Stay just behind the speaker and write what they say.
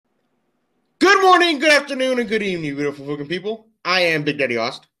Good morning, good afternoon, and good evening, you beautiful fucking people. I am Big Daddy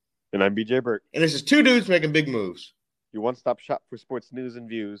Ost. And I'm BJ Burke. And this is two dudes making big moves. Your one-stop shop for sports news and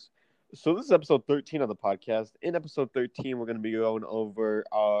views. So this is episode 13 of the podcast. In episode 13, we're going to be going over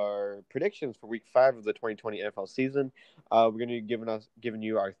our predictions for Week 5 of the 2020 NFL season. We're going to be giving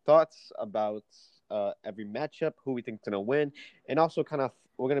you our thoughts about every matchup, who we think is going to win, and also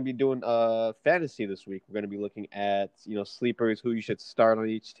we're going to be doing fantasy this week. We're going to be looking at sleepers, who you should start on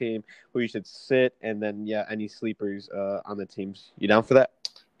each team, who you should sit, and then any sleepers on the teams. You down for that?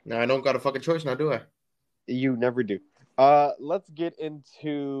 No, I don't got a fucking choice now, do I? You never do. Let's get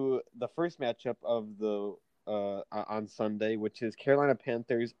into the first matchup of the on Sunday, which is Carolina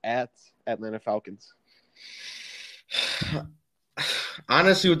Panthers at Atlanta Falcons.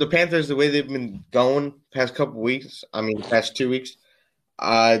 Honestly, with the Panthers, the way they've been going past 2 weeks,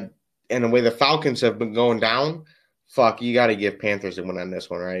 and the way the Falcons have been going down, you got to give Panthers a win on this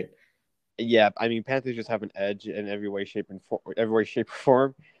one, right? Yeah, I mean, Panthers just have an edge in every way, shape, or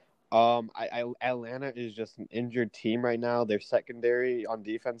form. Atlanta is just an injured team right now. Their secondary on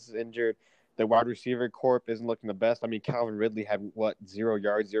defense is injured. The wide receiver corp isn't looking the best. I mean, Calvin Ridley had 0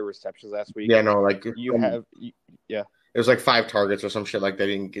 yards, 0 receptions last week. Yeah, no, it was like 5 targets or some shit like that.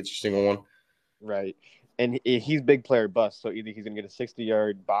 He didn't get a single one. Right, and he's big player bust. So either he's gonna get a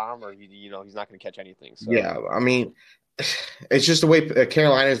 60-yard bomb, or he's not gonna catch anything. So. Yeah, I mean, it's just the way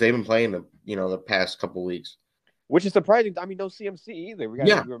Carolina's they've been playing the past couple weeks. Which is surprising. I mean, no CMC either. We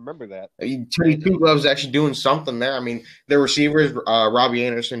got to remember that. Teddy Two Gloves actually doing something there. I mean, their receivers, Robbie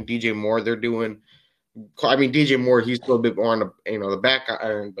Anderson, DJ Moore, they're doing. I mean, DJ Moore, he's still a bit more on the back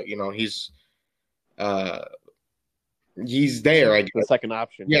iron, but he's there. I guess. The second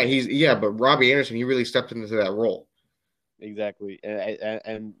option. Yeah, but Robbie Anderson, he really stepped into that role. Exactly,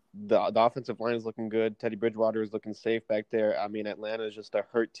 and the offensive line is looking good. Teddy Bridgewater is looking safe back there. I mean, Atlanta is just a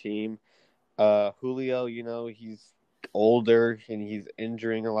hurt team. Julio, he's older and he's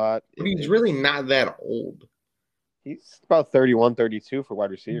injuring a lot. But he's really not that old. He's about 31, 32 for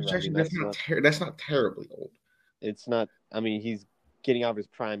wide receiver. That's not terribly old. It's not. I mean, he's getting out of his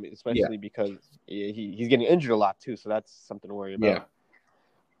prime, especially because he's getting injured a lot too. So that's something to worry about.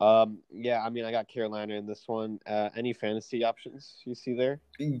 I mean, I got Carolina in this one. Any fantasy options you see there?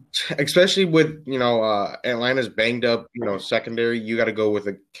 Especially with Atlanta's banged up secondary, you got to go with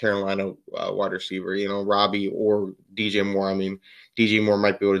a Carolina wide receiver, Robbie or DJ Moore. I mean, DJ Moore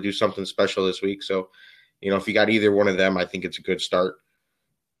might be able to do something special this week. So, if you got either one of them, I think it's a good start.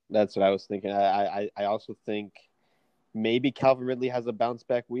 That's what I was thinking. I also think maybe Calvin Ridley has a bounce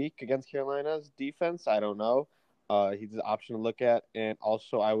back week against Carolina's defense. I don't know. He's an option to look at, and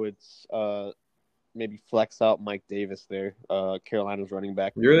also I would maybe flex out Mike Davis there, Carolina's running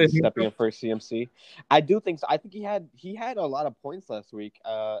back. You really stepping in for CMC? I do think so. I think he had a lot of points last week.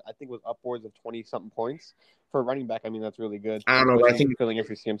 I think it was upwards of 20-something points for a running back. I mean, that's really good. I don't know. I think filling in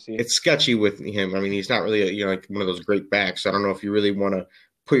for CMC. It's sketchy with him. I mean, he's not really like one of those great backs. I don't know if you really want to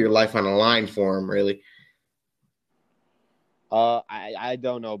put your life on the line for him, really. I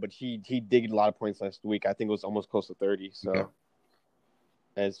don't know, but he did get a lot of points last week. I think it was almost close to 30. So,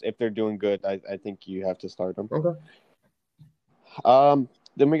 as if they're doing good, I think you have to start them. Okay.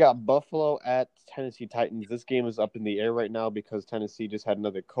 Then we got Buffalo at Tennessee Titans. This game is up in the air right now because Tennessee just had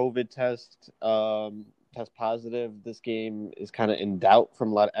another COVID test positive. This game is kind of in doubt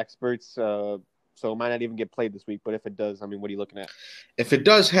from a lot of experts. So it might not even get played this week. But if it does, I mean, what are you looking at? If it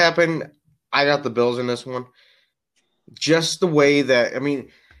does happen, I got the Bills in this one. Just the way that, I mean,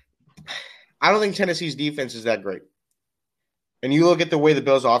 I don't think Tennessee's defense is that great. And you look at the way the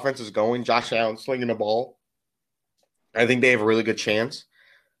Bills' offense is going, Josh Allen slinging the ball, I think they have a really good chance.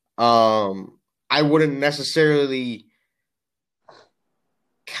 I wouldn't necessarily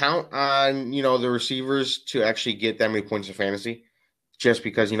count on, the receivers to actually get that many points of fantasy just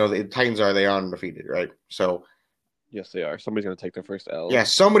because, the Titans they are undefeated, right? So. Yes, they are. Somebody's going to take their first L. Yeah,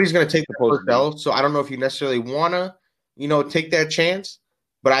 somebody's going to take the first L. So I don't know if you necessarily want to, take that chance.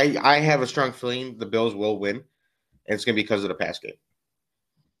 But I have a strong feeling the Bills will win. And it's going to be because of the pass game.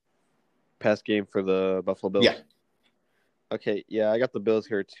 Pass game for the Buffalo Bills? Yeah. Okay, yeah, I got the Bills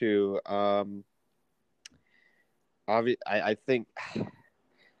here too. I think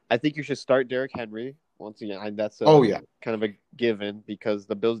you should start Derrick Henry. Once again, that's kind of a given because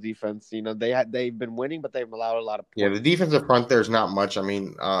the Bills defense, they've been winning, but they've allowed a lot of points. Yeah, the defensive front there's not much. I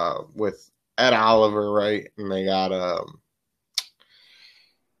mean, with Ed Oliver, right, and they got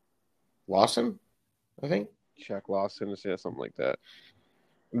Lawson, I think. Shaq Lawson, or something like that.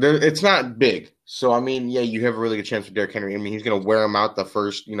 It's not big, so I mean, yeah, you have a really good chance with Derrick Henry. I mean, he's going to wear him out the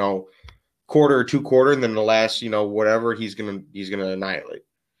first, quarter or two quarter, and then the last, whatever, he's gonna annihilate.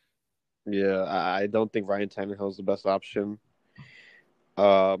 Yeah, I don't think Ryan Tannehill is the best option.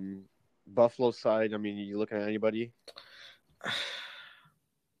 Buffalo side, I mean, you looking at anybody?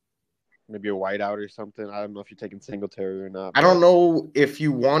 Maybe a wideout or something. I don't know if you're taking Singletary or not, I don't but know if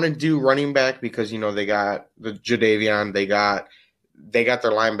you want to do running back because they got the Jadavion, they got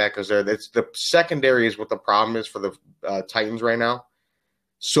their linebackers there. That's the secondary is what the problem is for the Titans right now.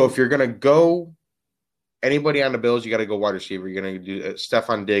 So if you're gonna go anybody on the Bills, you got to go wide receiver. You're gonna do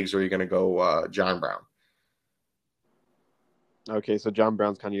Stephon Diggs or you're gonna go John Brown. okay, so John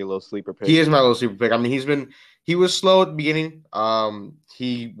Brown's kind of your little sleeper He pick. is my little super pick. I mean, he was slow at the beginning.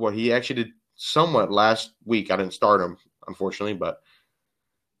 He actually did somewhat last week. I didn't start him unfortunately, but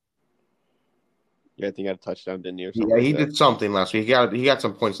Yeah, I think he had a touchdown, didn't he, or something yeah, like he that. did something last week. He got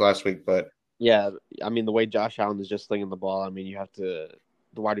some points last week, but Yeah, I mean the way Josh Allen is just slinging the ball, I mean you have to.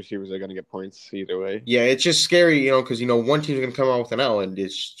 The wide receivers are going to get points either way. yeah, it's just scary, because one team's gonna come out with an L, and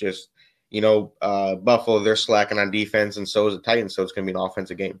it's just Buffalo, they're slacking on defense, and so is the Titans, so it's gonna be an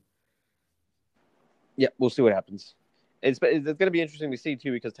offensive game. Yeah, we'll see what happens. It's going to be interesting to see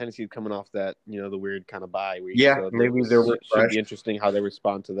too because Tennessee's coming off that the weird kind of bye week, Yeah, so maybe they're this should be refreshed. interesting how they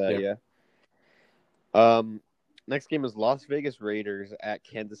respond to that. Yeah. Yeah. Next game is Las Vegas Raiders at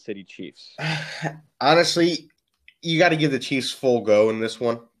Kansas City Chiefs. Honestly, you got to give the Chiefs full go in this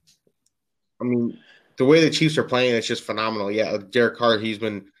one. I mean, the way the Chiefs are playing, it's just phenomenal. Yeah, Derek Carr, he's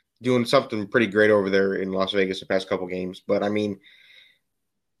been doing something pretty great over there in Las Vegas the past couple games. But I mean,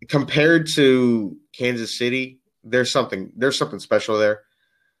 compared to Kansas City, there's something special there.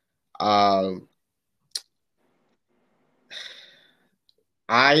 Um,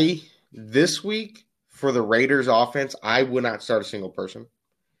 I this week for the Raiders offense, I would not start a single person.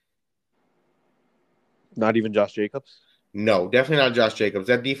 Not even Josh Jacobs. No, definitely not Josh Jacobs.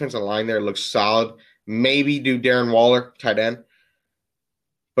 That defensive line there looks solid. Maybe do Darren Waller, tight end.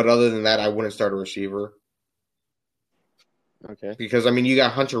 But other than that, I wouldn't start a receiver. Okay. Because, I mean, you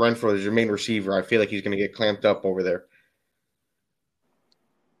got Hunter Renfrow as your main receiver. I feel like he's going to get clamped up over there.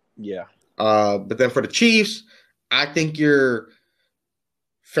 Yeah. But then for the Chiefs, I think you're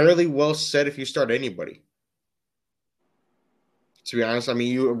fairly well set if you start anybody. To be honest, I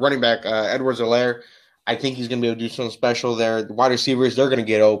mean, you running back Edwards-Helaire, I think he's going to be able to do something special there. The wide receivers, they're going to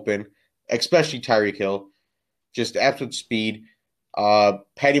get open, especially Tyreek Hill. Just absolute speed.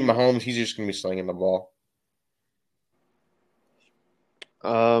 Patty Mahomes, he's just going to be slinging the ball.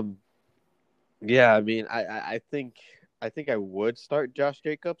 Yeah, I mean, I think I would start Josh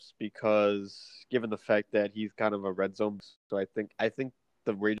Jacobs because given the fact that he's kind of a red zone, so I think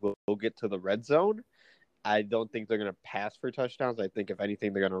the Raiders will get to the red zone. I don't think they're going to pass for touchdowns. I think if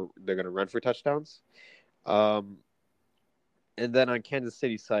anything, they're gonna run for touchdowns. Um, and then on Kansas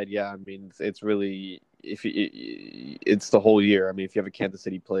City side, yeah, I mean, it's really it's the whole year. I mean, if you have a Kansas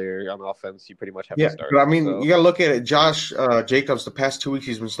City player on offense, you pretty much have to Yeah, start but I him. mean, you So got to look at it. Josh Jacobs, the past 2 weeks,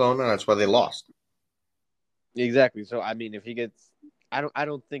 he's been slowing down. That's why they lost. exactly. So I mean, if he gets, I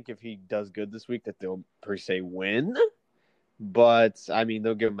don't think if he does good this week that they'll per se win. But I mean,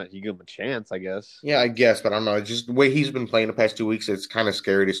 you give him a chance, I guess. Yeah, I guess, but I don't know. It's just the way he's been playing the past 2 weeks, it's kind of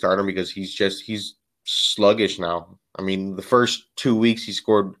scary to start him because he's sluggish now. I mean, the first 2 weeks he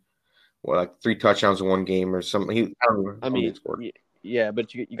scored like 3 touchdowns in one game or something. I don't know I how many he mean, scored. yeah,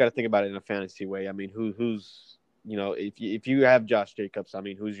 but you got to think about it in a fantasy way. I mean, who's if you have Josh Jacobs, I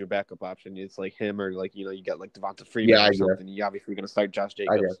mean, who's your backup option? It's like him or like you got like Devonta Yeah, Freeman or something. You obviously going to start Josh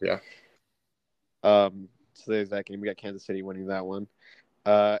I guess, Jacobs. yeah. So there's that game. We got Kansas City winning that one.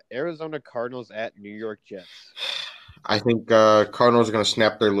 Arizona Cardinals at New York Jets. I think Cardinals are going to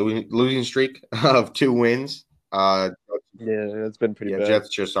snap their losing streak of 2 wins. Yeah, it's been pretty Yeah, bad. Jets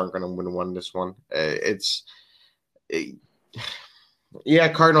just aren't going to win this one. Yeah,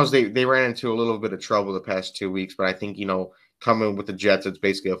 Cardinals they ran into a little bit of trouble the past 2 weeks, but I think coming with the Jets, it's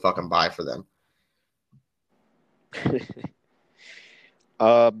basically a fucking bye for them.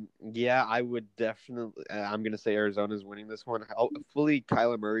 Yeah, I would definitely. I'm gonna say Arizona's winning this one. Hopefully,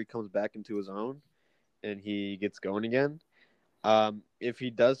 Kyler Murray comes back into his own and he gets going again. If he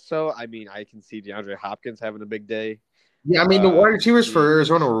does so, I mean, I can see DeAndre Hopkins having a big day. Yeah, I mean the wide I can receivers for see.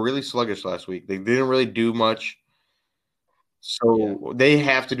 Arizona were really sluggish last week. They didn't really do much, Yeah. so they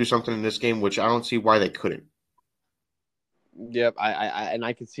have to do something in this game, which I don't see why they couldn't. Yep.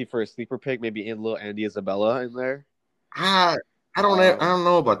 I can see for a sleeper pick maybe a little Andy Isabella in there. I I Um, don't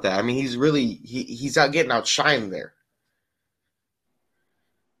know about that. I mean, he's out getting outshined there.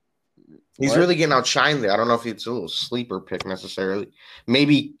 He's what? really getting outshined there. I don't know if it's a little sleeper pick necessarily.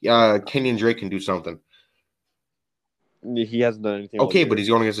 Maybe Kenyon Drake can do something. He hasn't done anything all Okay, but year. he's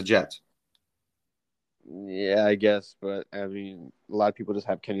going against the Jets. Yeah, I guess, but I mean, a lot of people just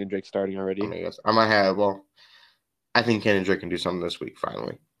have Kenny and Drake starting I already. mean, I might have. Well, I think Ken and Drake can do something this week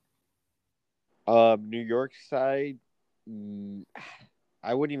finally. New York side, mm,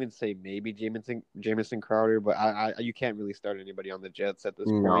 I wouldn't even say maybe Jamison Crowder, but I you can't really start anybody on the Jets at this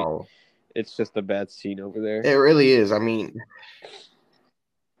point. No, It's just a bad scene over there. it really is. I mean,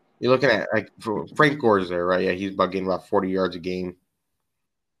 you're looking at like Frank Gore's there, right? Yeah, he's about getting about 40 yards a game.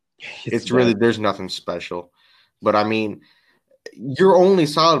 It's It's really bad. there's nothing special, but I mean, your only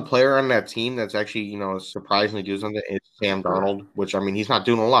solid player on that team that's actually surprisingly doing something is Sam Darnold, which I mean he's not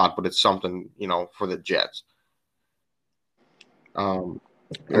doing a lot, but it's something for the Jets. Um,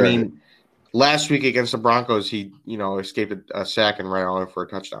 I Right. mean, last week against the Broncos, he escaped a sack and ran on for a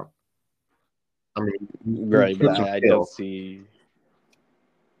touchdown. I mean, he Right, but showed some I don't skill. see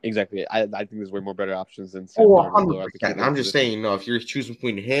exactly. I think there's way more better options than Sam Oh, Darnold though at the 100%. QB I'm just position. saying, if you're choosing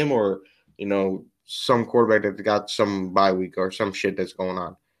between him or some quarterback that got some bye week or some shit that's going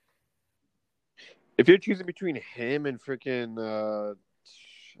on. If you're choosing between him and freaking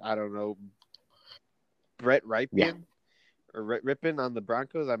I don't know, Brett Yeah, Ripien or Rippin on the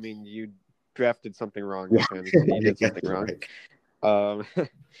Broncos, I mean, you drafted something wrong in yeah, fantasy. You I did guess something you're wrong. right.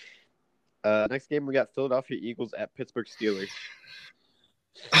 Um, next game we got Philadelphia Eagles at Pittsburgh Steelers.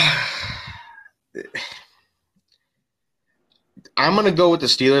 I'm gonna go with the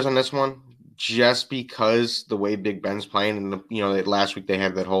Steelers on this one, just because the way Big Ben's playing, and last week they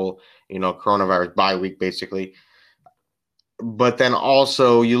had that whole coronavirus bye week basically. But then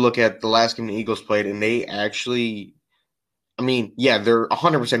also you look at the last game the Eagles played, and they actually, I mean, yeah, they're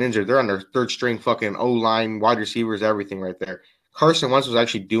 100% injured. They're on their third string fucking O line, wide receivers, everything right there. Carson Wentz was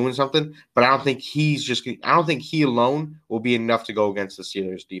actually doing something, but I don't think I don't think he alone will be enough to go against the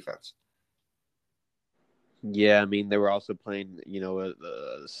Steelers defense. Yeah, I mean, they were also playing,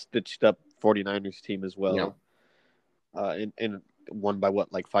 a stitched up 49ers team as You know, well. And won by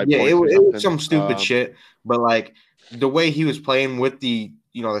what, like 5 yeah, points or it was something. some stupid shit, but like the way he was playing with the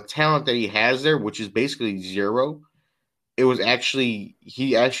talent that he has there, which is basically zero, it was actually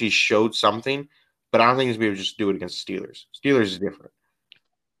he actually showed something, but I don't think he's gonna be able to just do it against Steelers. Steelers is different.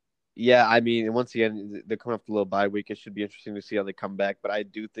 Yeah, I mean, once again, they're coming off the little bye week. It should be interesting to see how they come back. But I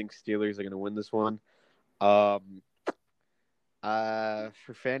do think Steelers are going to win this one. Um,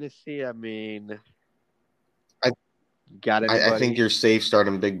 for fantasy, I mean, I got I think anybody? you're safe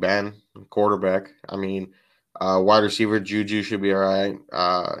starting Big Ben, quarterback. I mean, wide receiver Juju should be all right.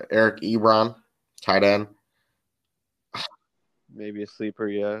 Eric Ebron, tight end. Maybe a sleeper.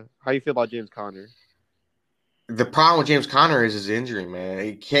 Yeah. How you feel about James Conner? The problem with James Conner is his injury, man.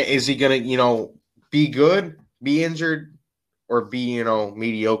 He can't. Is he gonna be good, be injured, or be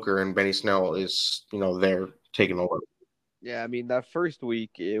mediocre? And Benny Snell is there taking over. Yeah, I mean that first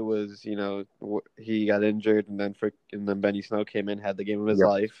week it was he got injured and then Benny Snow came in, had the game of his Yep.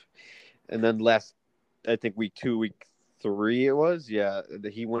 life, and then last I think week 2, week 3 it was, yeah,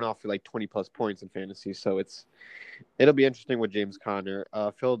 he went off for like 20 plus points in fantasy. So it'll be interesting with James Conner.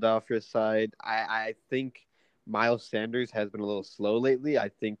 Philadelphia side, I think Miles Sanders has been a little slow lately. I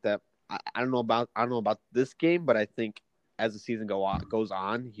think that I don't know about this game, but I think as the season goes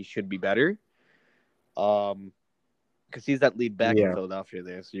on, he should be better. Um, because he's that lead back in Yeah. Philadelphia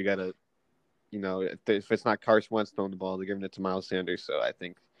there. So you got to, if it's not Carson Wentz throwing the ball, they're giving it to Miles Sanders. So I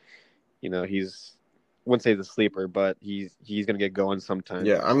think, he's, I wouldn't say he's a sleeper, but he's going to get going sometime.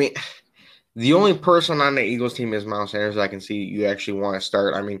 Yeah. I mean, the only person on the Eagles team is Miles Sanders. I can see you actually want to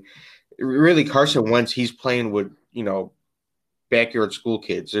start. I mean, really, Carson Wentz, he's playing with backyard school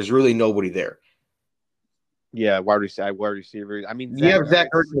kids. There's really nobody there. Yeah, wide receiver. I mean, You Zach have Zach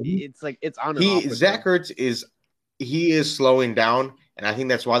Ertz, Ertz. it's like it's on and off with Zach him. Ertz is slowing down, and I think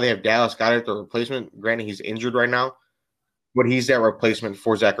that's why they have Dallas Goedert, the replacement. Granted, he's injured right now, but he's that replacement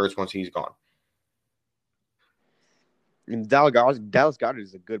for Zach Ertz once he's gone. And Dallas Goedert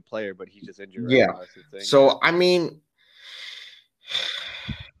is a good player, but he's just injured right Yeah. now. That's the thing. Yeah. So I mean,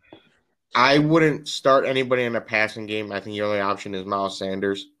 I wouldn't start anybody in a passing game. I think the only option is Miles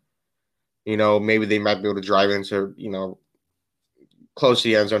Sanders. Maybe they might be able to drive into close to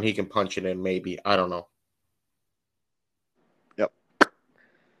the end zone. He can punch it in. Maybe I don't know. Yep.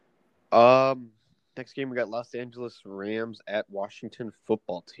 Next game we got Los Angeles Rams at Washington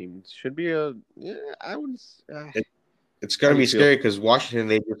Football Team. Should be I wouldn't. It's How going to do you be feel? scary because Washington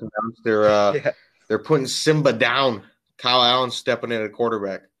they just announced Yeah. they're putting Simba down. Kyle Allen stepping in at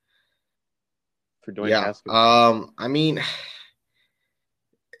quarterback. For Dwayne Yeah. Haskins. I mean,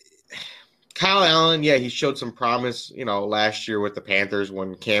 Kyle Allen, yeah, he showed some promise, last year with the Panthers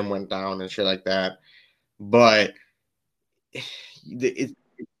when Cam went down and shit like that. But it,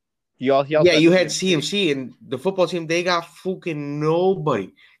 He also Yeah, had you had CMC. CMC and the football team. They got fucking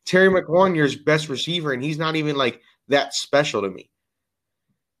nobody. Terry McLaurin, your best receiver, and he's not even like that special to me.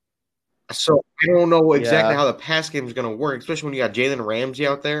 So I don't know exactly Yeah, how the pass game is going to work, especially when you got Jalen Ramsey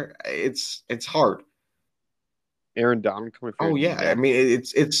out there. It's hard. Aaron Donald coming for Oh yeah, I yeah. mean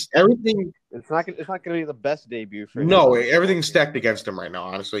it's everything. It's not gonna be the best debut for him No, on the football everything's field. stacked against him right now.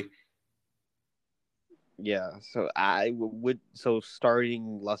 Honestly, Yeah, so would so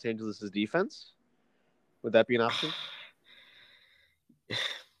starting Los Angeles' defense, would that be an option?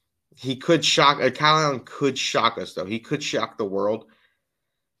 he could shock. Kyle Allen could shock us though. He could shock the world.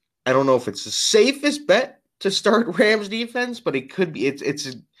 I don't know if it's the safest bet to start Rams defense, but it could be.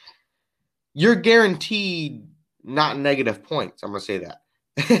 You're guaranteed not negative points. I'm gonna say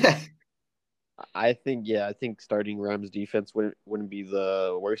that. I think starting Rams defense wouldn't be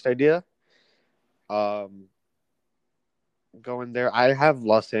the worst idea. Um, going there, I have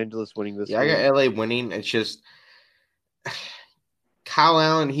Los Angeles winning this Yeah, I got game. LA winning. It's just Kyle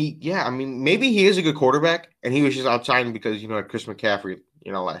Allen. I mean, maybe he is a good quarterback, and he was just outshined because Chris McCaffrey,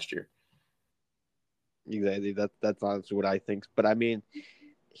 last year. Exactly, that's honestly what I think. But I mean,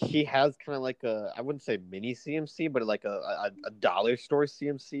 he has kind of like I wouldn't say mini CMC, but like a dollar store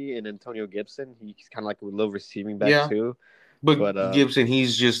CMC in Antonio Gibson. He's kind of like a little receiving back Yeah, too. but But Gibson,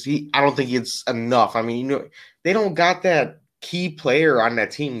 I don't think it's enough. I mean, they don't got that key player on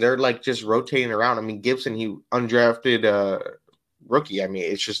that team. They're like just rotating around. I mean, Gibson, he undrafted rookie. I mean,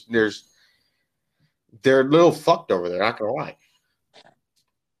 it's just they're a little fucked over there. Not gonna lie.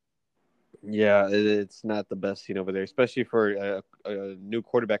 yeah, it's not the best scene over there, especially for a new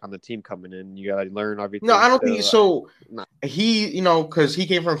quarterback on the team coming in. You got to learn No, everything I don't think still. so. Not, Because he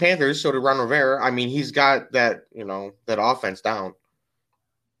came from Panthers, so did Ron Rivera. I mean, he's got that offense down.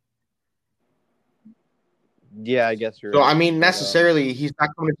 yeah, I guess you're So I right. mean, But necessarily, he's not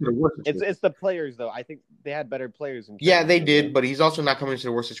coming into the worst situation. it's the players though. I think they had better players in Yeah, they Carolina. did, but he's also not coming into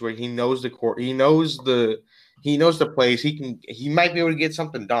the worst situation. He knows the court. He knows the plays. He might be able to get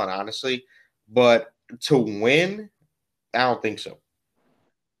something done, honestly, but to win, I don't think so.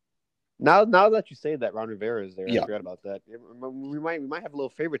 Now that you say that, Ron Rivera is there. I Yeah. forgot about that. We might have a little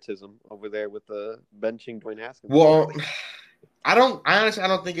favoritism over there with the benching Dwayne Haskins. Well, I don't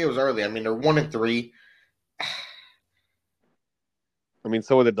think it was early. I mean, they're 1-3. I mean,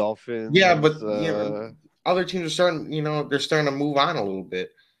 so are the Dolphins. Yeah, but other teams are starting. They're starting to move on a little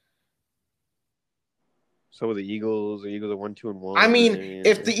bit. So are the Eagles. The Eagles are 1-2-1. I mean,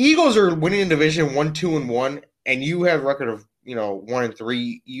 if the Eagles are winning a division 1-2-1, and you have a record of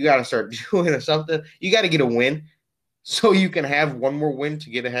 1-3, you got to start doing something. You got to get a win, so you can have one more win to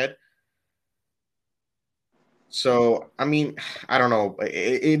get ahead. So I mean, I don't know.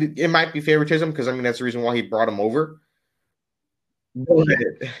 It might be favoritism because I mean that's the reason why he brought him over. But,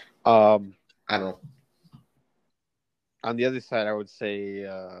 I don't know. On the other side, I would say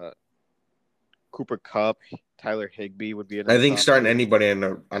Cooper Kupp, Tyler Higbee would be a nice I think starting option. anybody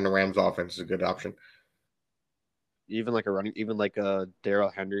on the Rams offense is a good option. Even like a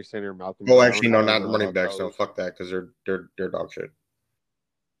Daryl Henderson or Malcolm. Oh, Brown. actually, I no, don't not know running about backs. No, those. fuck that because they're dog shit.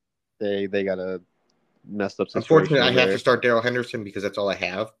 They got a messed up situation. Unfortunately, I over have there. to start Daryl Henderson because that's all I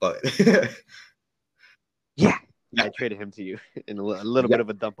have. But Yeah, I traded him to you in a little bit of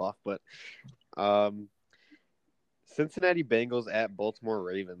a dump off, but Cincinnati Bengals at Baltimore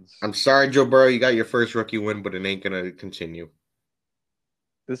Ravens. I'm sorry, Joe Burrow, you got your first rookie win, but it ain't gonna continue.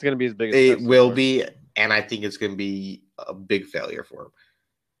 This is gonna be his biggest. It test will so far. be, and I think it's gonna be a big failure for him.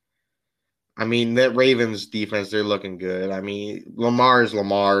 I mean, that Ravens defense, they're looking good. I mean, Lamar is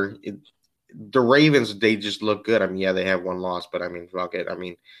Lamar. The Ravens, they just look good. I mean, yeah, they have one loss, but I mean, fuck it. I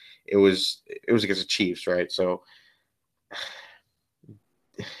mean, it was against the Chiefs, right? So,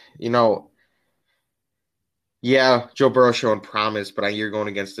 yeah, Joe Burrow showing promise, but you're going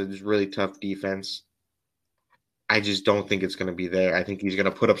against a really tough defense. I just don't think it's going to be there. I think he's going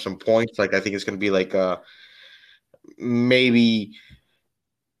to put up some points. Like I think it's going to be like maybe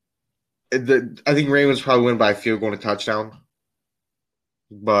I think Ravens probably win by a field goal and a touchdown,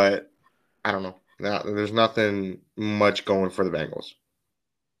 but I don't know. There's nothing much going for the Bengals.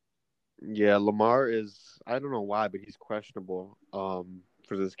 Yeah, Lamar is. I don't know why, but he's questionable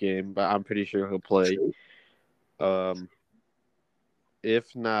for this game. But I'm pretty sure he'll play.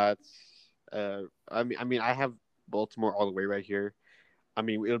 If not, I mean, I have Baltimore all the way right here. I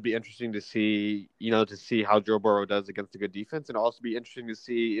mean, it'll be interesting to see, to see how Joe Burrow does against a good defense, and also be interesting to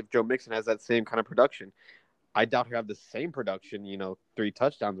see if Joe Mixon has that same kind of production. I doubt he'll have the same production, 3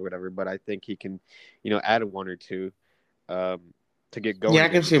 touchdowns or whatever, but I think he can, add one or two to get going. Yeah, I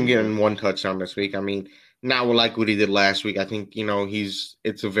can see him getting one touchdown this week. I mean, not like what he did last week. I think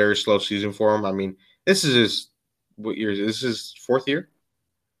it's a very slow season for him. I mean, this is his what year? This is his fourth year.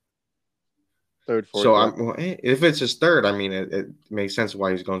 Third, fourth, So yeah. if it's his third, I mean, it makes sense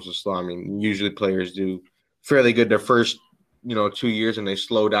why he's going so slow. I mean, usually players do fairly good their first 2 years, and they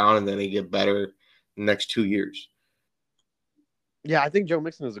slow down, and then they get better the next 2 years. Yeah, I think Joe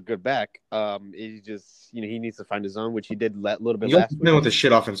Mixon is a good back. He just he needs to find his own, which he did a little bit You have last to play week. with the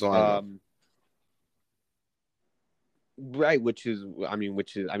shit offensive line, though. Right, which is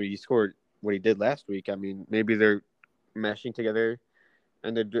he scored what he did last week. I mean, maybe they're meshing together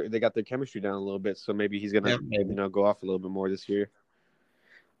and they got their chemistry down a little bit, so maybe he's gonna go off a little bit more this year.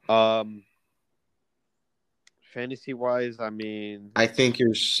 Fantasy wise, I mean, I think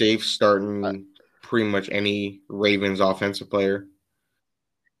you're safe starting pretty much any Ravens offensive player.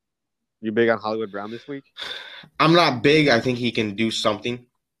 You big on Hollywood Brown this week? I'm not big. I think he can do something,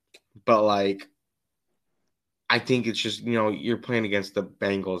 but I think it's just you're playing against the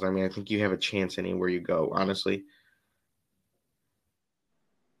Bengals. I mean, I think you have a chance anywhere you go. Honestly,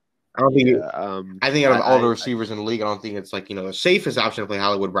 I don't think. I think out of all the receivers in the league, I don't think it's the safest option to play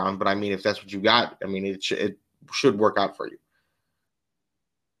Hollywood Brown. But I mean, if that's what you got, I mean, it should work out for you.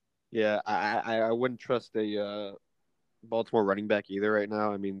 Yeah, I wouldn't trust a Baltimore running back either right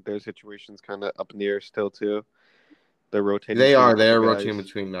now. I mean, their situation's kind of up in the air still too. They're rotating. They're rotating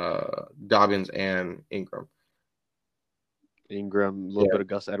between Dobbins and Ingram. A little bit of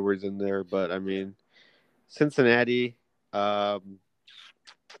Gus Edwards in there, but I mean, Cincinnati,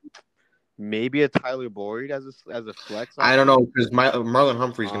 maybe a Tyler Boyd as a flex option. I don't know because Marlon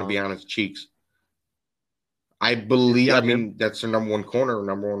Humphrey's going to be on his cheeks. I believe. I mean, that's their number one corner, or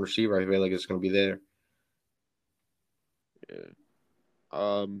number one receiver. I feel like it's going to be there.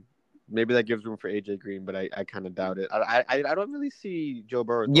 Yeah. Maybe that gives room for AJ Green, but I kind of doubt it. I don't really see Joe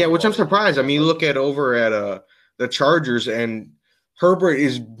Burrow. Yeah, which I'm surprised. I mean, you look at over at the Chargers, and Herbert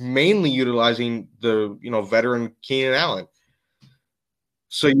is mainly utilizing the veteran Keenan Allen.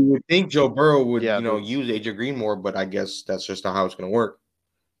 So you would think Joe Burrow would use AJ Green more, but I guess that's just not how it's going to work.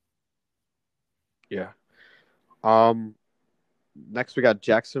 Yeah. Next we got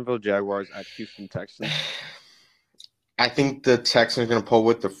Jacksonville Jaguars at Houston Texans. I think the Texans are going to pull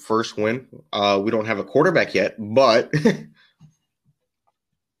with the first win. We don't have a quarterback yet, but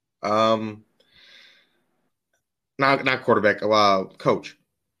not quarterback, coach.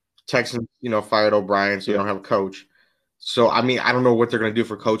 Texans, fired O'Brien, so they don't have a coach. So I mean, I don't know what they're going to do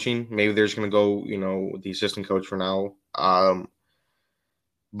for coaching. Maybe they're just going to go, with the assistant coach for now.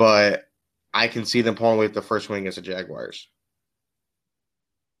 But I can see them pulling with the first win against the Jaguars.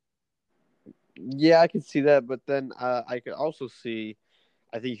 Yeah, I can see that, but then I could also see.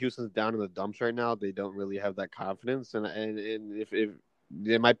 I think Houston's down in the dumps right now. They don't really have that confidence, and if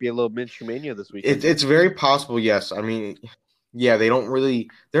there might be a little Minshew mania this week. It's very possible. Yes, I mean, yeah, they don't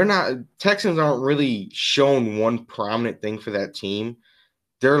really. They're not. Texans aren't really shown one prominent thing for that team.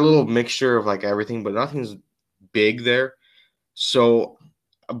 They're a little mixture of everything, but nothing's big there. So,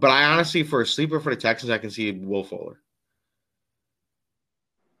 but I honestly, for a sleeper for the Texans, I can see Will Fuller.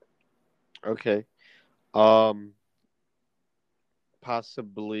 Okay.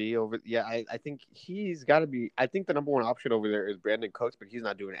 Possibly over. Yeah, I think he's got to be. I think the number one option over there is Brandon Cooks, but he's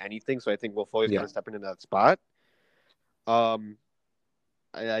not doing anything. So I think Will Fuller's kind of stepping into that spot.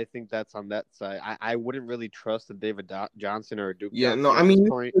 I think that's on that side. I wouldn't really trust a David Johnson or a Duke. Yeah, Johnson no, I mean,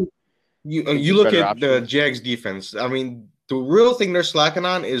 you look at the Jags defense. I mean, the real thing they're slacking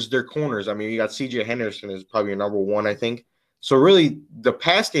on is their corners. I mean, you got C.J. Henderson is probably your number one, I think. So really, the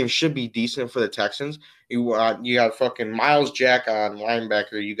pass game should be decent for the Texans. You got fucking Miles Jack on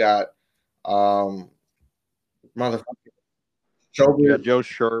linebacker. You got motherfucker You got Joe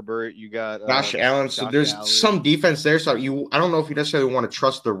Sherbert. You got Josh Allen. So there's some defense there. So I don't know if you necessarily want to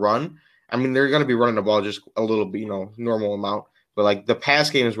trust the run. I mean, they're going to be running the ball just a little bit, normal amount. But the pass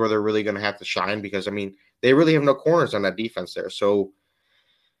game is where they're really going to have to shine because I mean they really have no corners on that defense there. So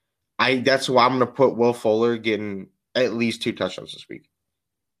that's why I'm going to put Will Fuller getting at least 2 touchdowns this week.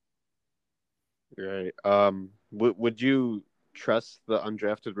 Right. Would you trust the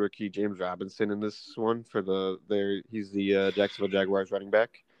undrafted rookie James Robinson in this one he's the Jacksonville Jaguars running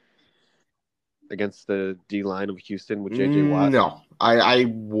back against the D line of Houston with JJ Watt? No, I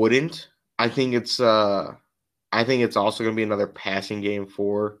wouldn't. I think it's also going to be another passing game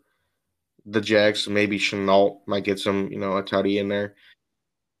for the Jags. So maybe Chenault might get some, a tutty in there.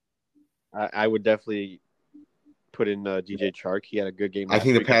 I would definitely put in DJ Chark. He had a good game. I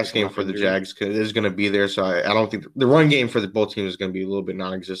think the pass game for the Jags is going to be there. So I don't think the run game for both teams is going to be a little bit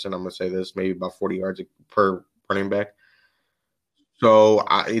non-existent. I'm going to say this, maybe about 40 yards per running back. So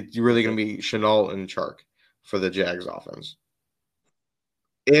it's really going to be Chenault and Chark. for the Jags offense.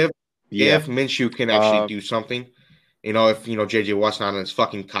 If Yeah. Minshew can actually Um, do something, if JJ Watt's not in his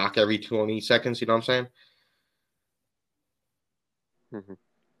fucking cock every 20 seconds, you know what I'm saying?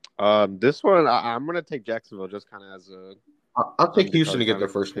 mhm. This one I'm gonna take Jacksonville just kind of as a I'll take Houston underdog to get kind their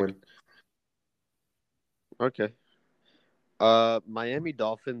of first pick. win. Okay. Miami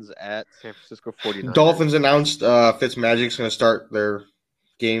Dolphins at San Francisco 49ers. Dolphins announced Fitzmagic's going to start their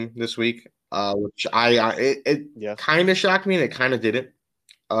game this week, which it Yes. kind of shocked me and it kind of didn't.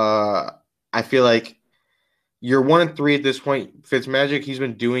 I feel like you're 1-3 at this point. Fitzmagic, he's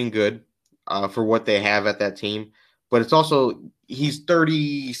been doing good for what they have at that team, but it's also he's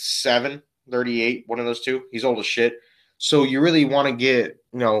 37, 38, one of those two. He's old as shit. So you really want to get,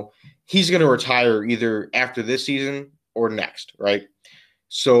 he's going to retire either after this season or next, right?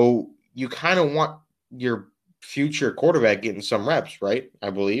 So you kind of want your future quarterback getting some reps, right?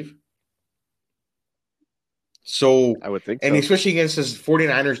 I believe. So, I would think and so. especially against this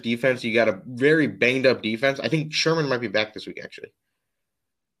 49ers defense, you got a very banged up defense. I think Sherman might be back this week, actually.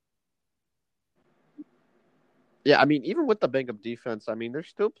 Yeah, I mean, even with the bang up defense, I mean, they're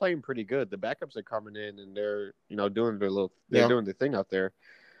still playing pretty good. The backups are coming in and they're, they're Yeah. doing their thing out there.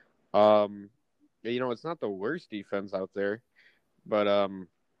 It's not the worst defense out there, but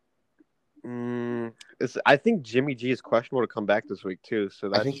I think Jimmy G is questionable to come back this week too, so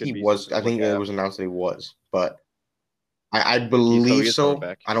I that think should he be was. something I to look think it at. was announced that he was, but I He believe is coming so.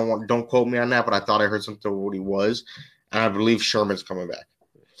 back. Don't quote me on that, but I thought I heard something what he was, and I believe Sherman's coming back.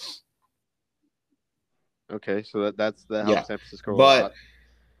 Okay, so that Yeah, helps San Francisco a but lot.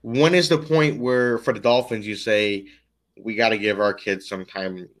 when is the point where for the Dolphins you say we got to give our kids some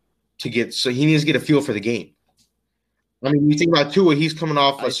time to get? So he needs to get a feel for the game. I mean, you think about Tua, he's coming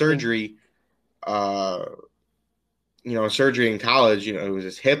off a I think surgery, uh, surgery in college. It was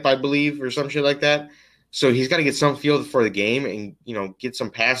his hip, I believe, or some shit like that. So he's got to get some feel for the game and get some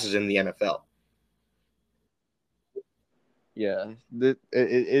passes in the NFL. Yeah,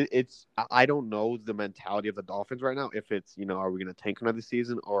 it's I don't know the mentality of the Dolphins right now. If it's are we going to tank another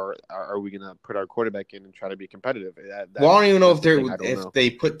season or are we going to put our quarterback in and try to be competitive? Well, I don't even know That's the thing. I don't if know. they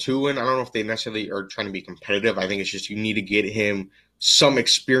put Tua in. I don't know if they necessarily are trying to be competitive. I think it's just you need to get him some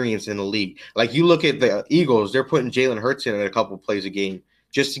experience in the league. Like you look at the Eagles, they're putting Jalen Hurts in a couple plays a game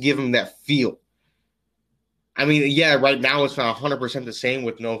just to give him that feel. I mean, yeah, right now it's not 100% the same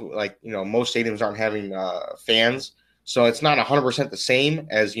with most stadiums aren't having fans. So it's not 100% the same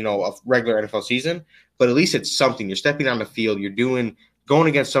as, a regular NFL season, but at least it's something. You're stepping on the field. You're going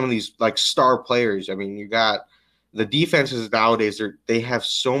against some of these like star players. I mean, you got the defenses nowadays, they have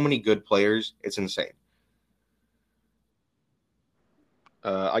so many good players. It's insane.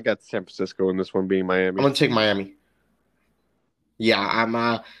 I got San Francisco in this one being I'm Miami. going to take Miami.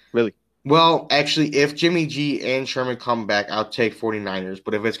 Yeah, Really? well, actually, if Jimmy G and Sherman come back, I'll take 49ers.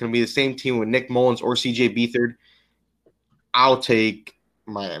 But if it's going to be the same team with Nick Mullins or CJ Beathard, I'll take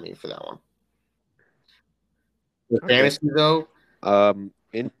Miami for that one. The Okay. fantasy though,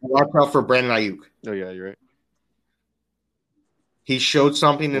 watch out for Brandon Ayuk. Oh yeah, you're right. He showed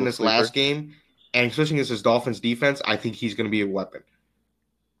something in Little this last sleeper. game, and especially against his Dolphins defense, I think he's going to be a weapon.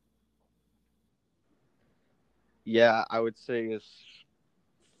 Yeah, I would say his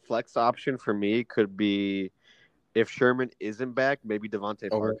flex option for me could be if Sherman isn't back, maybe Devontae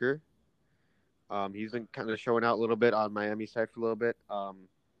Parker. He's been kind of showing out a little bit on Miami side for a little bit.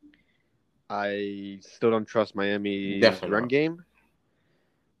 I still don't trust Miami's Definitely run not. game.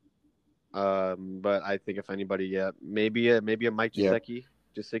 But I think if anybody, maybe a Mike Gesicki.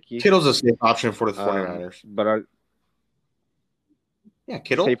 Kittle's a safe option for the 49ers. But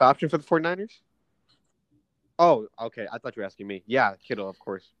Kittle. Safe option for the 49ers? Oh, okay. I thought you were asking me. Yeah, Kittle, of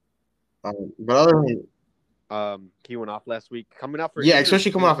course. But other than he went off last week, coming out for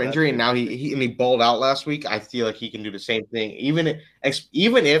especially coming off injury, and now he balled out last week. I feel like he can do the same thing, even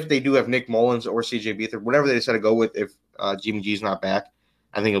if they do have Nick Mullins or CJ Beathard, whatever they decide to go with. If Jimmy G's not back,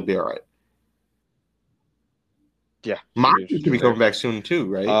 I think he'll be all right. Yeah, Mostert should be coming back soon too,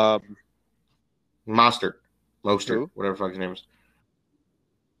 right? Mostert, whatever fuck his name is.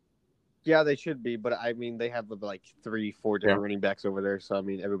 Yeah, they should be, but I mean, they have like 3-4 different running backs over there, so I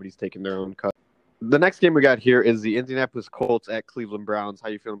mean, everybody's taking their own cut. The next game we got here is the Indianapolis Colts at Cleveland Browns. How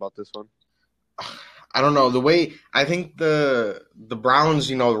you feeling about this one? I don't know. The way I think the Browns,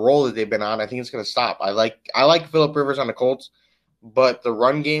 the role that they've been on, I think it's going to stop. I like Phillip Rivers on the Colts, but the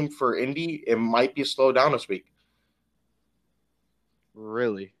run game for Indy, it might be slowed down this week.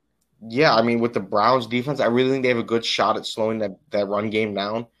 Really? Yeah, I mean, with the Browns defense, I really think they have a good shot at slowing that run game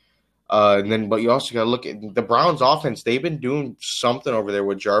down. But you also got to look at the Browns offense. They've been doing something over there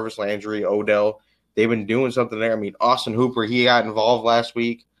with Jarvis Landry, Odell. they've been doing something there. I mean, Austin Hooper, he got involved last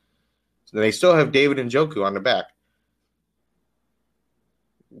week. So they still have David Njoku on the back.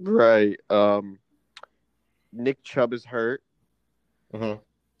 Right. Nick Chubb is hurt. Mm-hmm.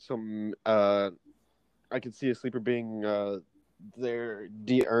 So I could see a sleeper being their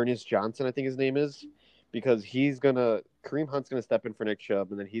Ernest Johnson, I think his name is, because Kareem Hunt's gonna step in for Nick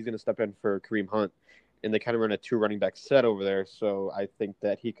Chubb, and then he's gonna step in for Kareem Hunt, and they kind of run a 2 running back set over there. So I think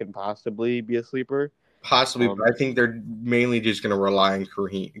that he could possibly be a sleeper. Possibly, but I think they're mainly just going to rely on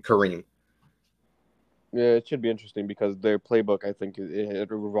Kareem. Yeah, it should be interesting because their playbook, I think, it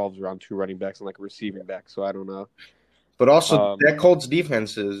revolves around 2 running backs and like a receiving back. So I don't know. But also, that Colts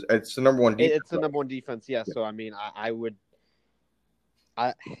defense it's the number one defense. It's the number one defense, yeah. So I mean, I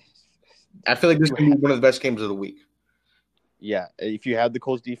feel like this could be one of the best games of the week. Yeah, if you have the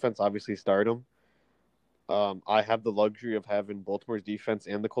Colts defense, obviously start them. I have the luxury of having Baltimore's defense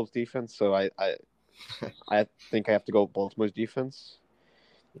and the Colts defense, so I think I have to go with Baltimore's defense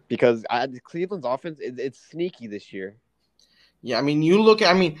because Cleveland's offense it's sneaky this year. Yeah, I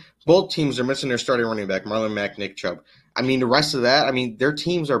mean, both teams are missing their starting running back, Marlon Mack, Nick Chubb. I mean, the rest of that, I mean, their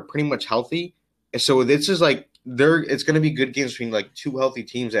teams are pretty much healthy. So this is like it's going to be good games between like 2 healthy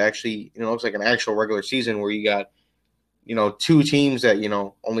teams that actually, looks like an actual regular season where you got, 2 teams that,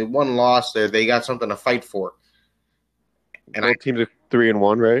 only one loss there. They got something to fight for. And both teams are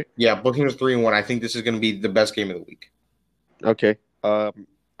 3-1, right? Yeah, both teams are 3-1. I think this is going to be the best game of the week. Okay.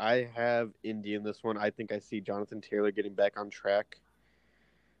 I have Indy in this one. I think I see Jonathan Taylor getting back on track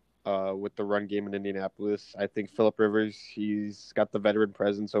with the run game in Indianapolis. I think Phillip Rivers, he's got the veteran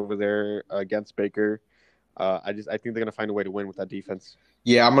presence over there against Baker. I think they're going to find a way to win with that defense.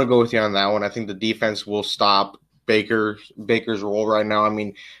 Yeah, I'm going to go with you on that one. I think the defense will stop Baker's role right now. I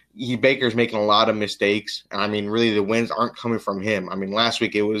mean, Baker's making a lot of mistakes. I mean, really, the wins aren't coming from him. I mean, last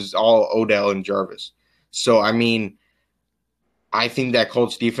week it was all Odell and Jarvis. So, I mean, I think that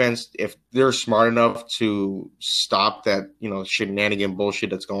Colts defense, if they're smart enough to stop that, shenanigan bullshit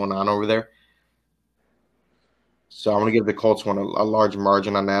that's going on over there. So I'm going to give the Colts one a large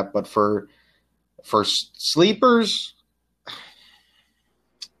margin on that. But for sleepers,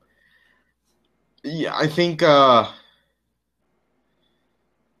 yeah, I think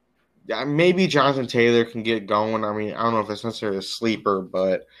maybe Jonathan Taylor can get going. I mean, I don't know if it's necessarily a sleeper,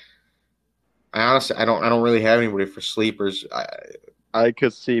 but I honestly I don't really have anybody for sleepers. I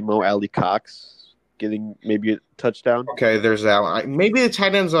could see Mo Alley Cox getting maybe a touchdown. Okay, there's that one. Maybe the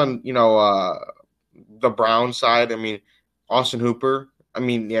tight ends on the Brown side. I mean, Austin Hooper. I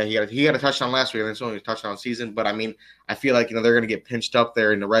mean, yeah, he got a touchdown last week, and it's only a touchdown season. But I mean, I feel like they're going to get pinched up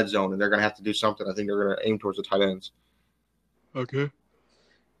there in the red zone, and they're going to have to do something. I think they're going to aim towards the tight ends. Okay.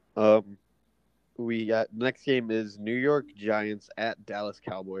 We got next game is New York Giants at Dallas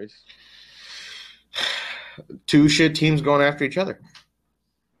Cowboys. 2 shit teams going after each other.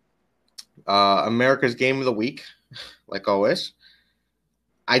 America's game of the week, like always.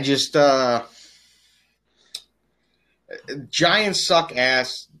 I just Giants suck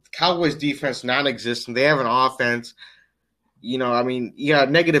ass. Cowboys defense non-existent. They have an offense. I mean, you got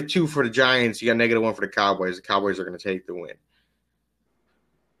 -2 for the Giants. You got -1 for the Cowboys. The Cowboys are going to take the win.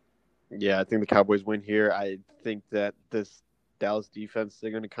 Yeah, I think the Cowboys win here. I think that this Dallas defense,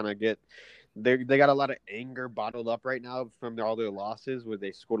 they're going to kind of get they got a lot of anger bottled up right now from all their losses where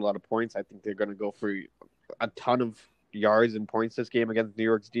they scored a lot of points. I think they're going to go for a ton of yards and points this game against New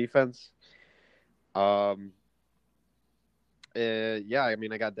York's defense. Yeah, I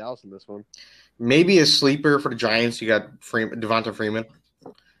mean, I got Dallas in this one. Maybe a sleeper for the Giants. You got Devonta Freeman.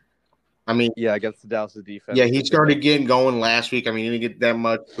 I mean, yeah, against the Dallas defense. Yeah, he started getting going last week. I mean, he didn't get that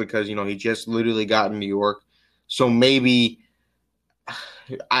much because, he just literally got in New York. So maybe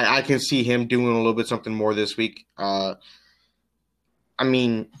I can see him doing a little bit something more this week. I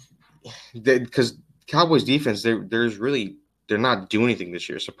mean, because Cowboys defense, they're not doing anything this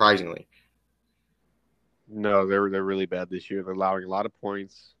year, surprisingly. No, they're really bad this year. They're allowing a lot of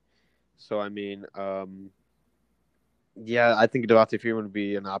points. So, I mean, yeah, I think Devonta Freeman would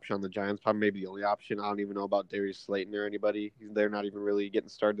be an option on the Giants. Probably maybe the only option. I don't even know about Darius Slayton or anybody. They're not even really getting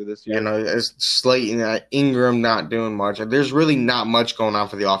started this year. It's Slayton, Ingram not doing much. There's really not much going on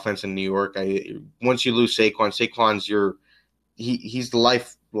for the offense in New York. Once you lose Saquon's he's the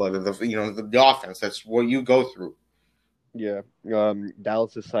lifeblood of the offense. That's what you go through. Yeah.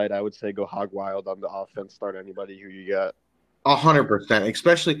 Dallas' side, I would say go hog wild on the offense. Start anybody who you got. 100%,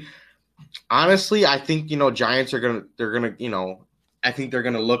 especially. Honestly, I think Giants they're gonna I think they're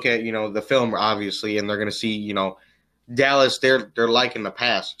gonna look at the film obviously, and they're gonna see Dallas they're liking the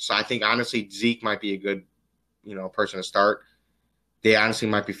pass. So I think honestly Zeke might be a good person to start. they honestly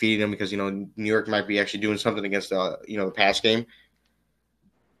might be feeding them because New York might be actually doing something against the pass game.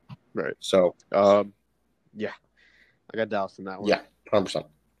 Right. So Yeah, I got Dallas in that one. yeah,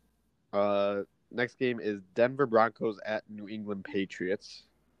 100%. Next game is Denver Broncos at New England Patriots.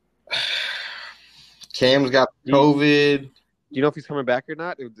 Cam's got Do COVID. you know if he's coming back or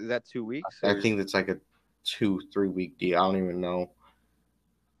not? Is that 2 weeks? I think it's like a 2-3 week deal. I don't even know.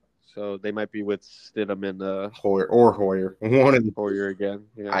 So they might be with Stidham and Hoyer. One of the, Hoyer again.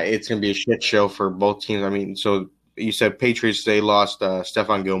 Yeah. it's gonna be a shit show for both teams. I mean, so you said Patriots, they lost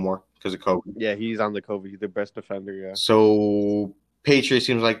Stephon Gilmore because of COVID. Yeah, he's on the COVID. He's the best defender. Yeah. So Patriots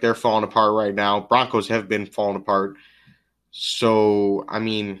seems like they're falling apart right now. Broncos have been falling apart. So I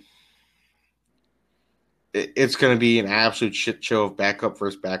mean, it's going to be an absolute shit show of backup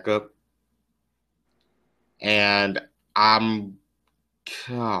versus backup. And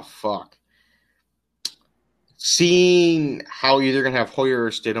fuck. Seeing how either going to have Hoyer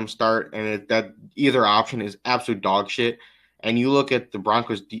or Stidham start, and that either option is absolute dog shit. And you look at the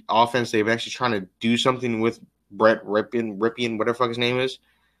Broncos offense, they've actually trying to do something with Brett Rypien, whatever the fuck his name is.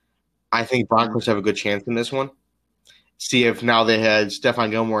 I think Broncos have a good chance in this one. See if now they had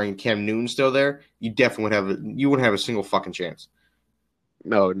Stephon Gilmore and Cam Newton still there, you definitely wouldn't have a single fucking chance.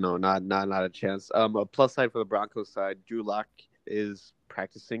 No, not a chance. A plus side for the Broncos side, Drew Lock is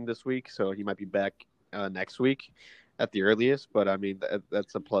practicing this week, so he might be back next week at the earliest. But I mean,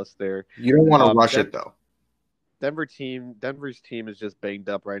 that's a plus there. You don't want to rush it though. Denver's team is just banged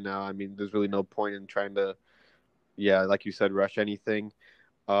up right now. I mean, there's really no point in trying to, like you said, rush anything.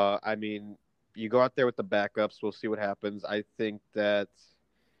 I mean, you go out there with the backups. We'll see what happens. I think that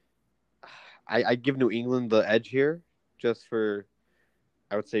I give New England the edge here, just for,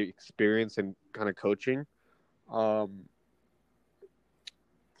 I would say, experience and kind of coaching.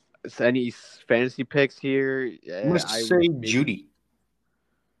 So any fantasy picks here? I'm going to say Judy.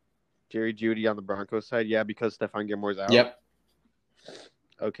 Jerry Jeudy on the Broncos side, yeah, because Stephon Gilmore's out. Yep.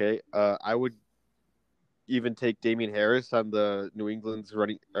 Okay, I would even take Damian Harris on the New England's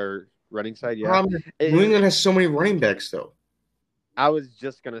running side. Yeah, New England has so many running backs, though. I was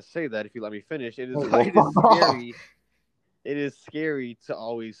just gonna say that if you let me finish, it is scary. It is scary to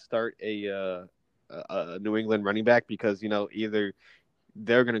always start a New England running back because either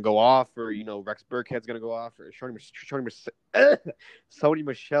they're gonna go off or Rex Burkhead's gonna go off or Sony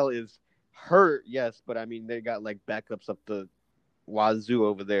Michel is hurt, yes, but I mean they got like backups up the wazoo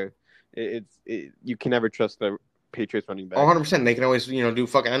over there. You can never trust the Patriots running back. 100%. They can always do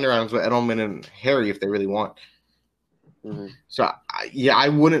fucking underrounds with Edelman and Harry if they really want. Mm-hmm. So I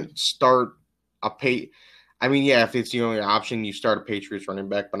wouldn't start I mean, yeah, if it's the only option, you start a Patriots running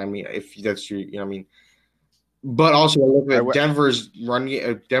back. But I mean, if that's your, I mean. But also, look at Denver's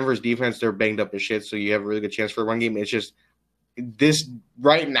defense. They're banged up as shit, so you have a really good chance for a run game. It's just this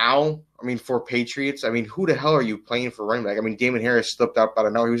right now. I mean, for Patriots, I mean, who the hell are you playing for running back? I mean, Damon Harris slipped out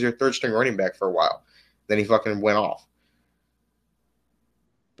of nowhere. He was your third string running back for a while. Then he fucking went off.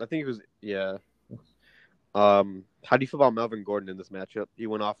 I think it was How do you feel about Melvin Gordon in this matchup? He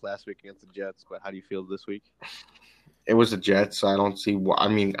went off last week against the Jets, but how do you feel this week? It was the Jets. So I don't see why. I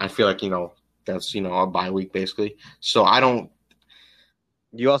mean, I feel like that's a bye week basically. So I don't.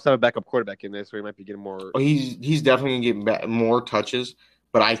 You also have a backup quarterback in there, so he might be getting more. He's definitely gonna get more touches,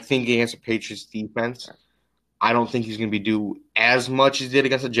 but I think against the Patriots defense, I don't think he's gonna be do as much as he did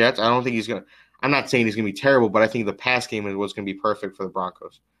against the Jets. I don't think he's gonna. I'm not saying he's gonna be terrible, but I think the pass game is what's gonna be perfect for the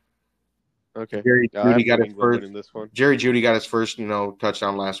Broncos. Okay. Jerry Jeudy got his first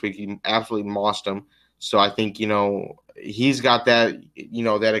touchdown last week. He absolutely mossed him. So I think he's got that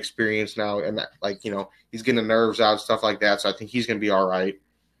that experience now, and that, he's getting the nerves out, stuff like that. So I think he's going to be all right.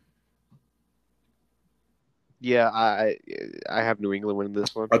 Yeah, I have New England winning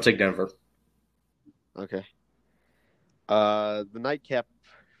this one. I'll take Denver. Okay. The nightcap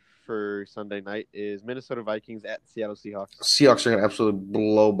for Sunday night is Minnesota Vikings at Seattle Seahawks. Seahawks are going to absolutely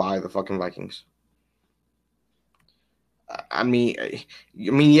blow by the fucking Vikings. I mean,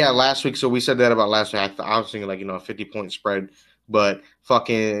 yeah, last week. So we said that about last week. I was thinking a 50-point spread, but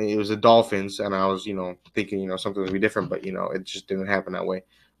fucking it was the Dolphins, and I was thinking something would be different, but it just didn't happen that way.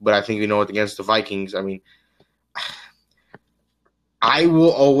 But I think against the Vikings, I mean, I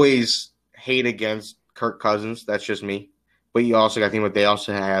will always hate against Kirk Cousins. That's just me. But you also got to think about they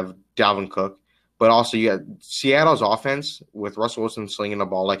also have Dalvin Cook, but also you got Seattle's offense with Russell Wilson slinging the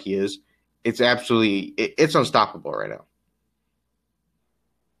ball like he is. It's absolutely it's unstoppable right now.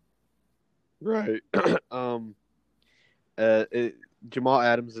 Right. Jamal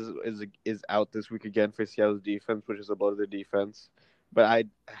Adams is out this week again for Seattle's defense, which is above their defense. But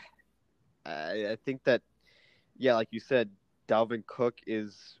I think that, yeah, like you said, Dalvin Cook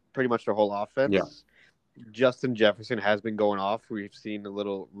is pretty much their whole offense. Yeah. Justin Jefferson has been going off. We've seen a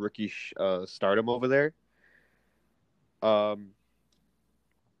little rookie stardom over there. The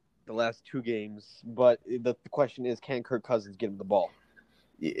last 2 games, but the question is, can Kirk Cousins get him the ball?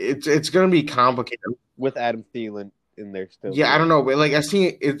 It's going to be complicated with Adam Thielen in there still. Yeah, I don't know, but like I see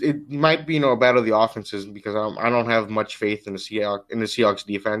it might be a battle of the offenses because I don't have much faith in the Seahawks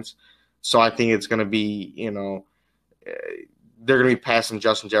defense, so I think it's going to be they're going to be passing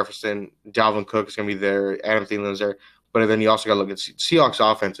Justin Jefferson, Dalvin Cook is going to be there, Adam Thielen's there, but then you also got to look at Seahawks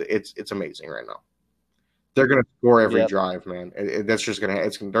offense. It's amazing right now. They're going to score every drive, man. That's just going to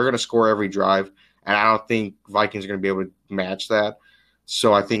they're going to score every drive, and I don't think Vikings are going to be able to match that.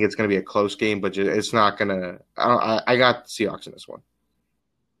 So I think it's going to be a close game, but it's not going to. I got Seahawks in this one.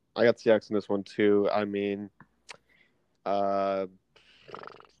 I got Seahawks in this one too. I mean,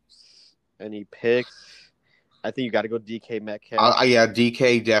 any picks? I think you got to go DK Metcalf. Yeah,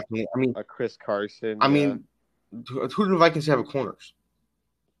 DK definitely. I mean, Chris Carson. I mean, who do the Vikings have at corners?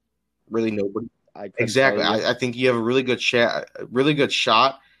 Really, nobody. Exactly. I think you have a really good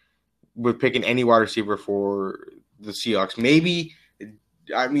shot with picking any wide receiver for the Seahawks. Maybe,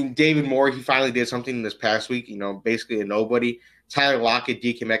 I mean, David Moore, he finally did something this past week, basically a nobody. Tyler Lockett,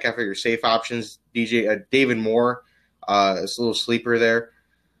 DK Metcalf are your safe options. David Moore, it's a little sleeper there.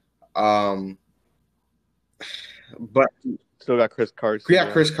 But still got Chris Carson. Yeah,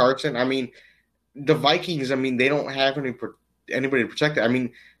 Chris Carson. I mean, the Vikings, they don't have anybody to protect it. I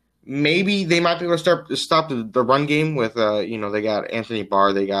mean, maybe they might be able to stop the run game with they got Anthony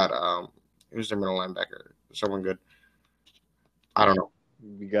Barr, they got who's their middle linebacker? Someone good. I don't know.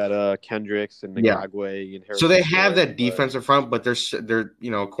 We got Kendricks and Ngagwe and Harrison. So they have that defensive front, but they're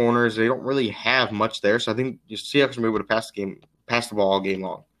corners. They don't really have much there. So I think the Seahawks will be able to pass the ball all game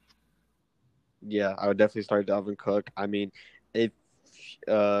long. Yeah, I would definitely start Dalvin Cook. I mean, if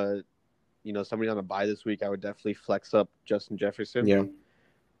somebody on a bye this week, I would definitely flex up Justin Jefferson. Yeah.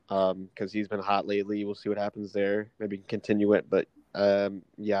 Because he's been hot lately. We'll see what happens there. Maybe continue it, but I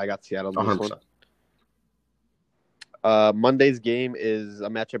got Seattle in this 100%. One. Monday's game is a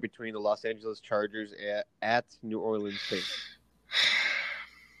matchup between the Los Angeles Chargers at New Orleans Saints.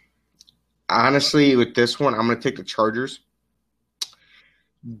 Honestly, with this one, I'm going to take the Chargers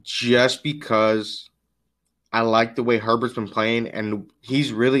just because I like the way Herbert's been playing, and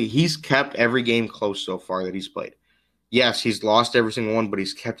he's kept every game close so far that he's played. Yes, he's lost every single one, but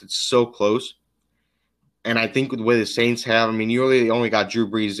he's kept it so close. And I think with the way the Saints have, you really only got Drew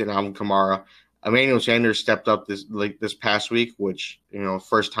Brees and Alvin Kamara. Emmanuel Sanders stepped up this past week, which,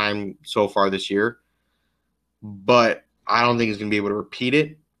 first time so far this year. But I don't think he's going to be able to repeat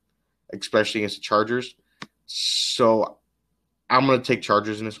it, especially against the Chargers. So I'm going to take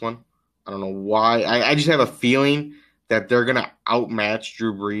Chargers in this one. I don't know why. I just have a feeling that they're going to outmatch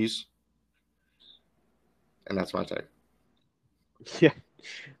Drew Brees. And that's my take. Yeah.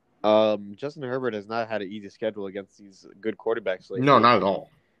 Justin Herbert has not had an easy schedule against these good quarterbacks lately. No, not at all.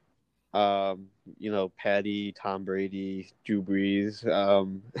 Patty, Tom Brady, Drew Brees.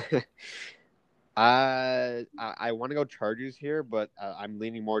 I want to go Chargers here, but I'm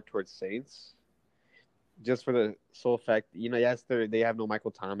leaning more towards Saints. Just for the sole fact, yes, they have no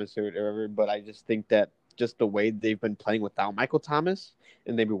Michael Thomas or whatever, but I just think that just the way they've been playing without Michael Thomas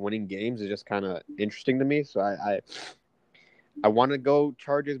and they've been winning games is just kind of interesting to me. So I want to go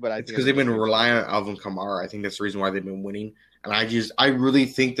Chargers, but I think because they've been relying on Alvin Kamara. I think that's the reason why they've been winning. And I really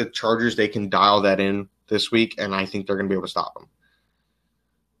think the Chargers, they can dial that in this week, and I think they're going to be able to stop them.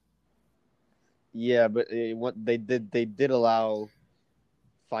 Yeah, but what they did allow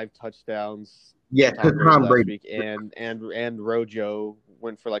 5 touchdowns. Yeah, to Tom Brady week, and Rojo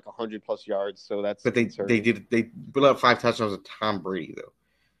went for like 100+ yards. So that's. But they put up 5 touchdowns with Tom Brady though.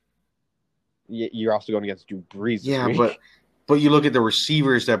 Yeah, you're also going against Drew Brees. Yeah, but you look at the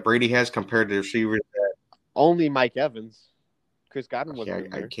receivers that Brady has compared to the receivers that only Mike Evans. Chris Godwin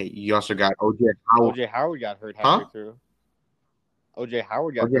wasn't there. Okay, you also got O.J. Howard. O.J. Howard got hurt halfway through. O.J.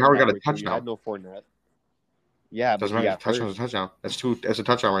 Howard got a touchdown. You had no Fournette. Yeah, doesn't matter. Touchdown's a touchdown. That's a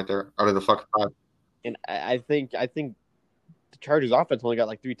touchdown right there out of the fucking 5. And I think the Chargers offense only got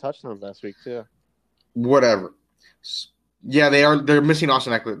like 3 touchdowns last week too. Whatever. Yeah, they're missing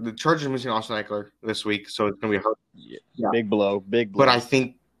Austin Eckler. The Chargers are missing Austin Eckler this week, so it's gonna be hard. Yeah. Big blow. But I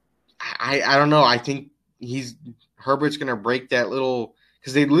think I don't know. I think Herbert's gonna break that little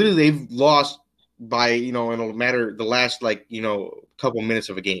because they've lost by in a matter the last couple minutes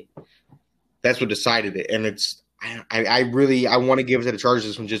of a game. That's what decided it, and it's I want to give it to the Chargers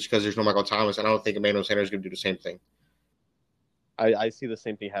this one just because there's no Michael Thomas, and I don't think Emmanuel Sanders is going to do the same thing. I see the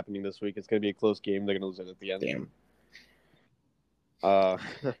same thing happening this week. It's going to be a close game. They're going to lose it at the end. Damn. Uh,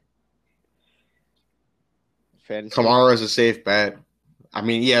 fantasy. Kamara is a safe bet. I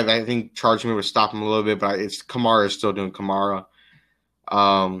mean, yeah, I think charging me would stop him a little bit, but it's Kamara is still doing Kamara.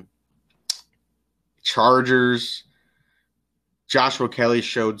 Chargers. Joshua Kelly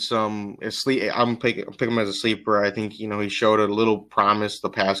showed some sleep. I'm picking him as a sleeper. I think he showed a little promise the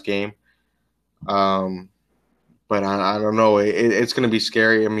past game. But I don't know. It's going to be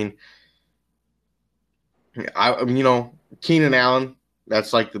scary. I mean, Keenan Allen.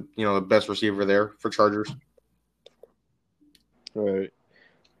 That's like the best receiver there for Chargers. Right.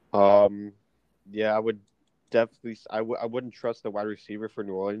 Yeah, I would definitely. I wouldn't trust the wide receiver for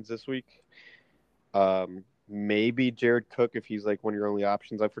New Orleans this week. Maybe Jared Cook if he's like one of your only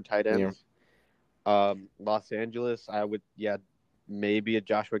options up for tight ends. Yeah. Los Angeles, I would. Yeah, maybe a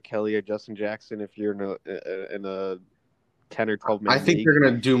Joshua Kelly or Justin Jackson if you're in a 10 or 12 man I think league. they're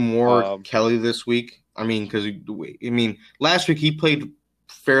going to do more Kelly this week. I mean, because last week he played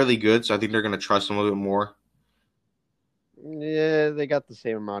fairly good, so I think they're going to trust him a little bit more. Yeah, they got the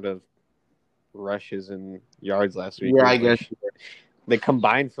same amount of rushes and yards last week. Yeah, I guess. They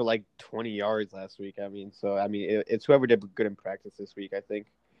combined for like 20 yards last week. It's whoever did good in practice this week, I think.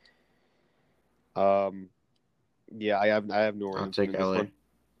 Yeah, I have New Orleans. I'll take LA.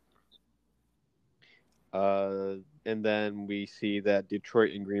 And then we see that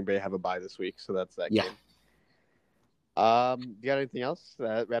Detroit and Green Bay have a bye this week, so that's that game. You got anything else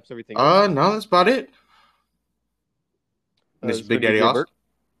that wraps everything up? No, that's about it. This is Big Daddy Austin.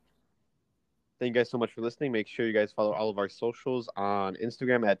 Thank you guys so much for listening. Make sure you guys follow all of our socials on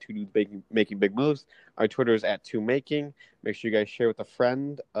Instagram at 2dudes making big moves. Our Twitter is at 2making. Make sure you guys share with a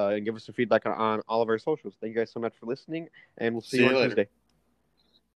friend and give us some feedback on all of our socials. Thank you guys so much for listening, and we'll see you on Tuesday.